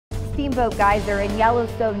Steamboat geyser in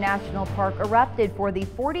Yellowstone National Park erupted for the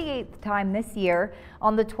 48th time this year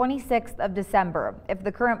on the 26th of December. If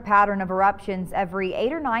the current pattern of eruptions every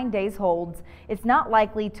 8 or 9 days holds, it's not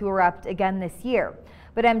likely to erupt again this year.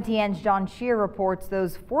 But MTN's John Shear reports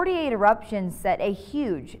those 48 eruptions set a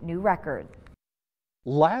huge new record.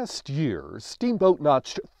 Last year, Steamboat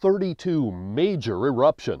notched 32 major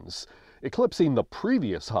eruptions, eclipsing the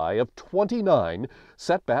previous high of 29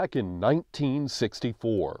 set back in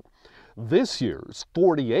 1964. This year's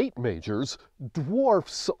 48 majors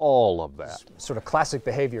dwarfs all of that. Sort of classic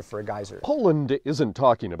behavior for a geyser. Poland isn't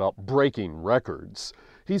talking about breaking records.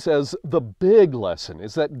 He says the big lesson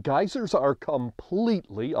is that geysers are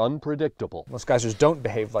completely unpredictable. Most geysers don't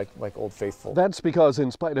behave like Old Faithful. That's because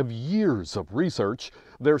in spite of years of research,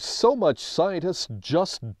 there's so much scientists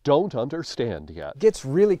just don't understand yet. It gets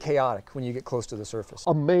really chaotic when you get close to the surface.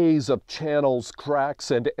 A maze of channels,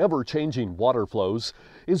 cracks, and ever-changing water flows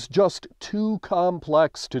is just too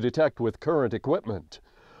complex to detect with current equipment.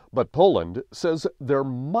 But Poland says there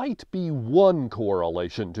might be one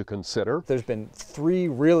correlation to consider. There's been 3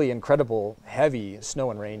 really incredible heavy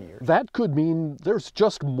snow and rain years. That could mean there's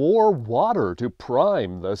just more water to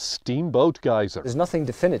prime the Steamboat geyser. There's nothing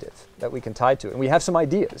definitive that we can tie to it. And we have some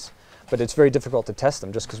ideas, but it's very difficult to test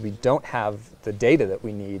them just because we don't have the data that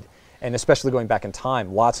we need, and especially going back in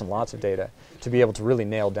time, lots and lots of data, to be able to really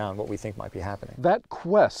nail down what we think might be happening. That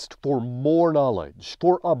quest for more knowledge,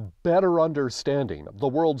 for a better understanding of the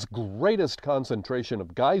world's greatest concentration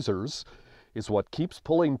of geysers, is what keeps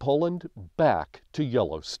pulling Poland back to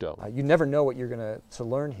Yellowstone. You never know what you're going to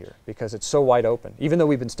learn here because it's so wide open. Even though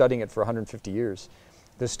we've been studying it for 150 years,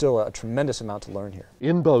 there's still a tremendous amount to learn here.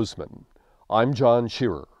 In Bozeman, I'm John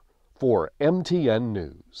Shearer for MTN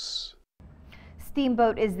News.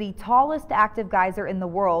 Steamboat is the tallest active geyser in the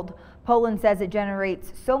world. Poland says it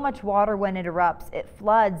generates so much water when it erupts, it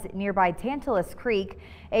floods nearby Tantalus Creek.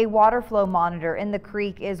 A water flow monitor in the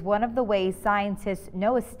creek is one of the ways scientists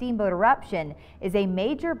know a steamboat eruption is a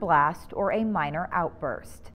major blast or a minor outburst.